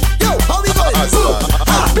overturned. Yo, how we going?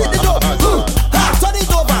 Beat the drum, turn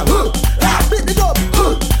it over. Beat the drum,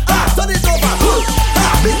 turn it over.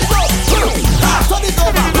 Beat the drum, turn it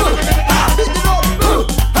over. Beat the drum.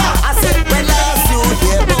 I said when last you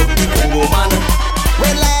hear about the Congo man,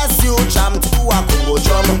 when last you jam to a Congo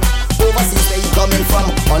drum, overseas where he coming from,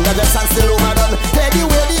 under the sun still overdone. Tell the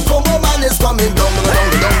way the Congo man is coming down, down,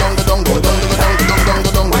 down, down, down, down, down, down,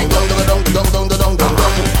 down, down, down, down, down, down, down,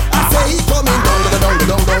 down. I say he coming down, down, down,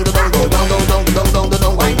 down, down, down, down, down, down,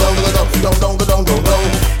 down, down, down, down, down.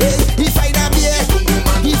 Hey, he find a beer,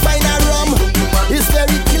 he find a rum. It's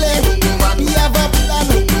very clear, he have a plan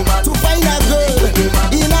to find a girl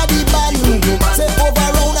in a the band. Say over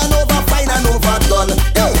round and over, fine and overdone.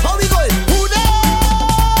 Yo, how we going? Who there?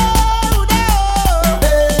 Who there?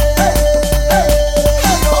 Hey,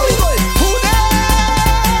 how we going? Who there?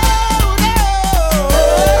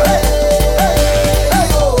 Hey,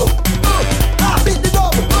 oh. Beat the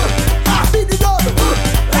drum, beat the drum,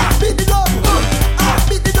 beat the drum,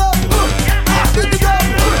 beat the drum, beat the drum.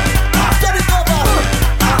 Turn it over,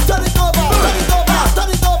 turn it over, turn it over, turn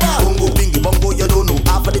it over. Bongo, bingy, bongo, you don't know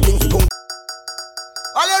half of the things you gon'.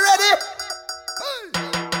 Are you ready?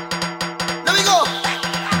 Let me go.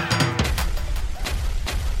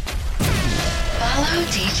 Follow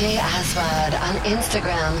DJ Aswad on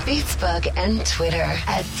Instagram, Facebook, and Twitter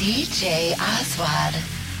at DJ Aswad.